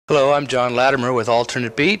Hello, I'm John Latimer with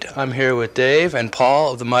Alternate Beat. I'm here with Dave and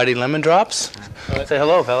Paul of the Mighty Lemon Drops. Say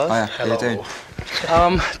hello, fellas. Hiya, how you doing?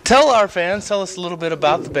 Tell our fans, tell us a little bit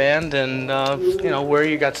about the band and where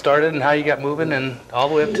you got started and how you got moving and all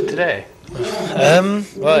the way up to today.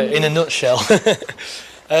 Right, in a nutshell.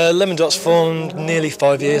 Lemon Drops formed nearly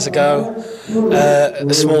 5 years ago,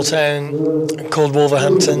 a small town called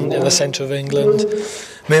Wolverhampton in the centre of England.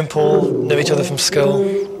 Me and Paul knew each other from school.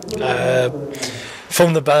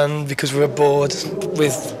 Formed the band because we were bored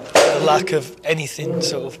with a lack of anything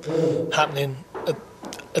sort of happening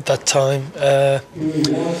at that time.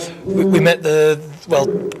 We met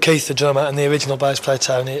Keith the drummer and the original bass player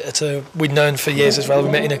Tony we'd known for years as well. We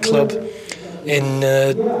met in a club, in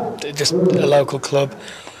just a local club.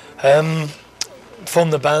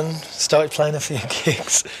 Formed the band, started playing a few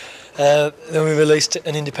gigs. Then we released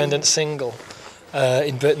an independent single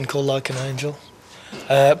in Britain called Like an Angel.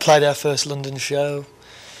 Played our first London show.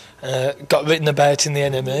 Got written about in the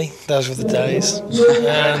NME. Those were the days.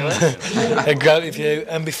 And a great review.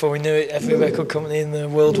 And before we knew it, every record company in the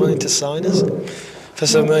world wanted to sign us for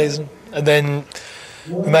some reason. And then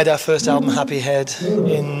we made our first album, Happy Head,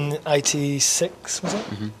 in '86. Was it?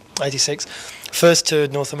 Mm-hmm. '86. First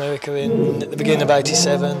toured North America at the beginning of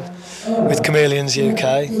 '87 with Chameleons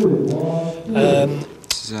UK.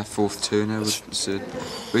 This is our fourth tour now.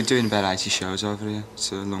 We're doing about 80 shows over here.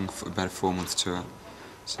 It's about a 4-month tour.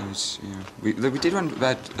 So it's, we did one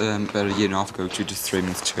about a year and a half ago, which we did a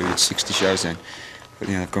 3-month tour with 60 shows then. But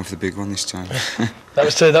I've gone for the big one this time. That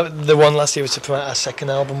was true. The one last year was to promote our second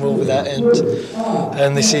album, World Without End,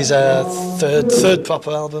 and this is our third proper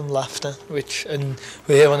album, Laughter, and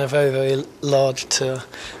we're here on a very, very large tour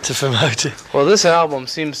to promote it. Well, this album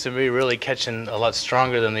seems to be really catching a lot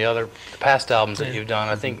stronger than the past albums that you've done.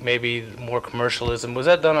 I think maybe more commercialism. Was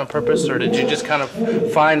that done on purpose, or did you just kind of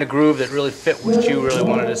find a groove that really fit what you really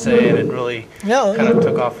wanted to say, and it really kind of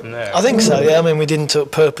took off from there? I think so. Yeah, I mean, we didn't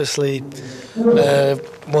purposely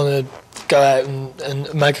want to go out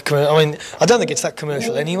and make a commercial. I mean, I don't think it's that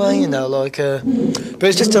commercial anyway, but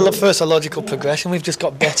it's just a logical progression. We've just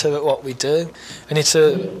got better at what we do, and it's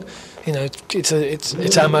our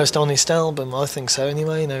most honest album. I think so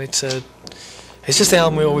anyway. It's just the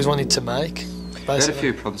album we always wanted to make. Basically. We had a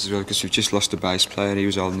few problems as well because we've just lost a bass player. He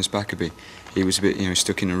was holding us back a bit. He was a bit,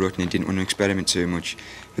 stuck in a rut and he didn't want to experiment too much.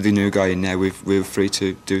 With the new guy in there, we were free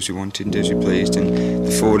to do as we wanted and do as we pleased, and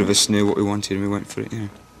the four of us knew what we wanted and we went for it.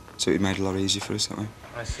 So it made it a lot easier for us that way.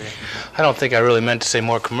 I see. I don't think I really meant to say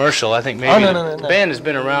more commercial. I think maybe the band has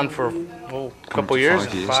been around for a couple years,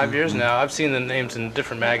 5 years now. I've seen the names in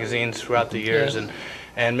different magazines throughout the years, and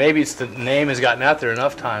maybe it's the name has gotten out there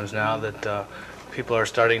enough times now that people are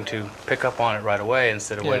starting to pick up on it right away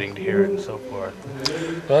instead of waiting to hear it and so forth.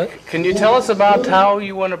 Right. Can you tell us about how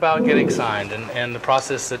you went about getting signed and the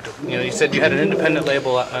process that, you said you had an independent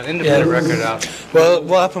label, an independent record out. Well,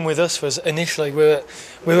 what happened with us was initially we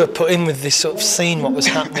were put in with this sort of scene, what was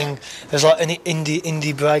happening. There's like an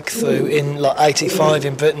indie breakthrough in like '85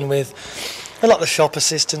 in Britain with a lot of the shop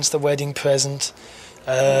assistants, the wedding present,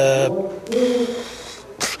 lots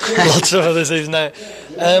of others even now.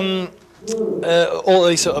 All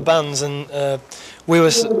these sort of bands, and we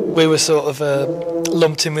were sort of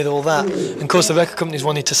lumped in with all that. And of course, the record companies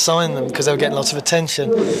wanted to sign them because they were getting lots of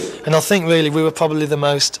attention. And I think really we were probably the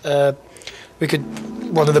most one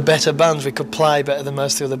of the better bands. We could play better than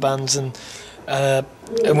most of the other bands, and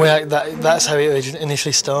that's how it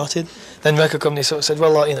initially started. Then record companies sort of said,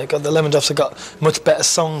 well, the Lemon Drops have got much better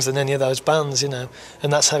songs than any of those bands, and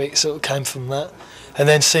that's how it sort of came from that. And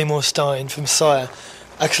then Seymour Stein from Sire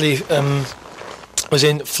actually had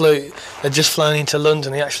just flown into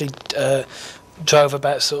London. He actually drove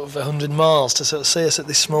about sort of 100 miles to sort of see us at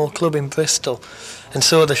this small club in Bristol and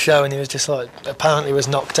saw the show, and he was just apparently was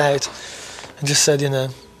knocked out and just said, I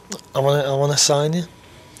want to sign you.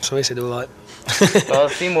 So we said, all right. Well,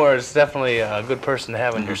 Seymour is definitely a good person to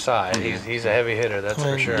have on your side. He's a heavy hitter, that's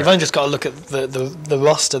for sure. You've only just got to look at the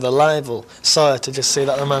roster, the label, Sire, to just see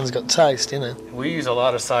that the man's got taste, We use a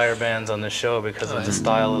lot of Sire bands on this show because of the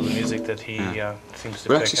style of the music that he seems to pick up.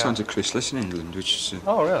 We actually signed to Chris Liss in England, which is...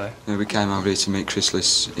 oh, really? We came over here to meet Chris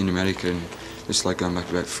Liss in America, and it's like going back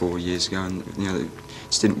about 4 years ago, and it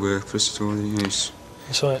just didn't work for us at all. That's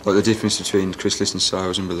right. Like the difference between Chris Liss and Sire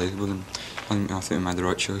was unbelievable, and I think we made the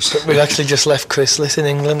right choice. But we actually just left Chris Liss in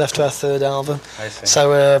England after our third album. I see.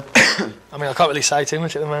 So, I can't really say too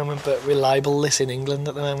much at the moment, but we label Liss in England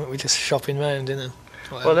at the moment. We're just shopping round,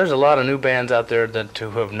 Well, there's a lot of new bands out there who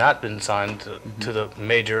have not been signed to the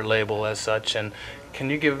major label as such, and can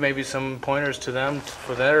you give maybe some pointers to them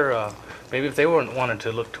for their, maybe if they wanted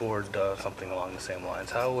to look toward something along the same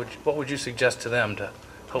lines, what would you suggest to them to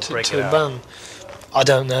help break to it a out? band? I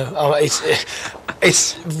don't know.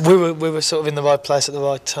 We were sort of in the right place at the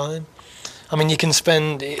right time. I mean, you can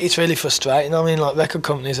spend. It's really frustrating. I mean, like record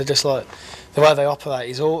companies are just like the way they operate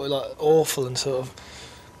is awful and sort of.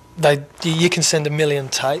 You can send 1 million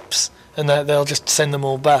tapes and they'll just send them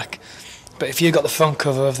all back. But if you got the front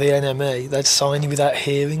cover of the NME, they'd sign you without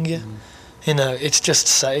hearing you. You know, it's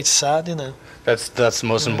just it's sad. You know. That's the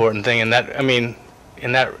most important thing, and that, I mean,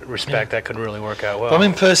 in that respect, that could really work out well. But I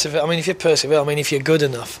mean, persevere. I mean, if you persevere, I mean, if you're good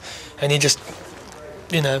enough, and you just,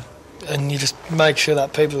 you know, and you just make sure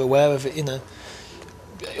that people are aware of it, you know,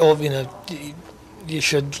 or you know, you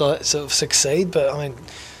should like sort of succeed. But I mean,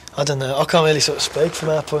 I don't know. I can't really sort of speak from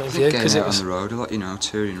our point of view because it was on the road a lot, you know,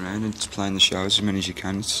 touring around and just playing the shows as many as you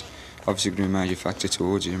can. It's obviously going to be a major factor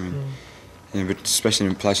towards you. I mean. Yeah, but especially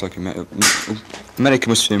in a place like America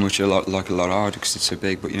must feel much a lot harder because it's so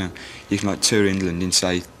big. But you know, you can like tour England in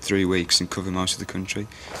say 3 weeks and cover most of the country.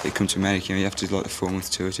 But you come to America, you know, you have to do like a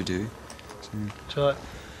 4-month tour to do it. So. Right.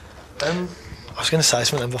 I was going to say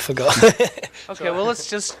something, but I forgot. Okay, well let's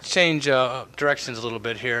just change directions a little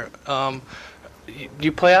bit here.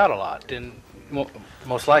 You play out a lot, and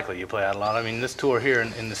most likely you play out a lot. I mean, this tour here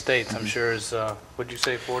in the States, I'm sure is, would you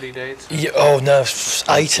say 40 dates? Yeah, oh no,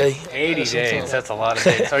 80. 80 days, that's a lot of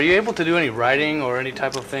dates. Are you able to do any writing or any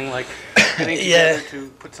type of thing like getting together to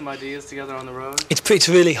put some ideas together on the road? It's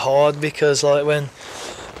really hard because like when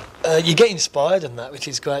you get inspired and that, which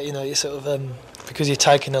is great, you know, you sort of, because you're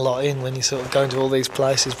taking a lot in when you're sort of going to all these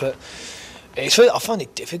places, but it's really, I find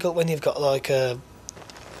it difficult when you've got like, you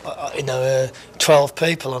know, 12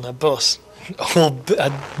 people on a bus. All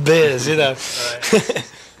beers, you know.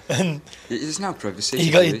 And there's no privacy.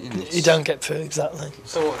 You don't get through exactly.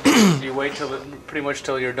 So you wait pretty much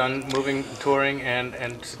till you're done moving, touring,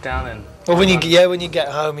 and sit down and. Well, when you get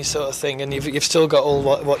home, you sort of thing, and you've still got all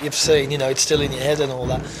what you've seen, you know, it's still in your head and all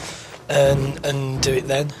that, and do it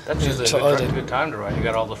then. That's usually a good time to write. You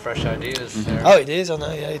got all the fresh ideas there. Oh, it is. I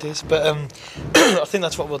know. Yeah, it is. But I think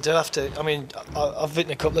that's what we'll do after. I mean, I've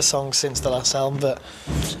written a couple of songs since the last album, but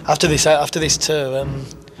after this tour, I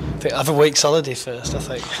think I have a week's holiday first. I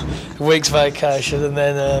think a week's vacation, and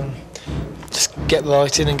then just get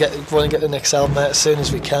writing and want to get the next album out as soon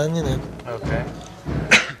as we can. You know. Okay.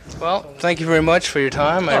 Well, thank you very much for your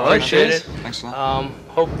time. I appreciate it. Thanks a lot.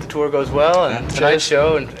 Hope the tour goes well, and tonight's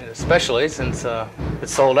show, and especially since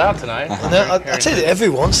it's sold out tonight. I tell you,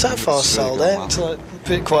 everyone so far sold out. It's like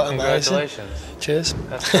quite amazing. Congratulations. Cheers.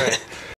 That's great.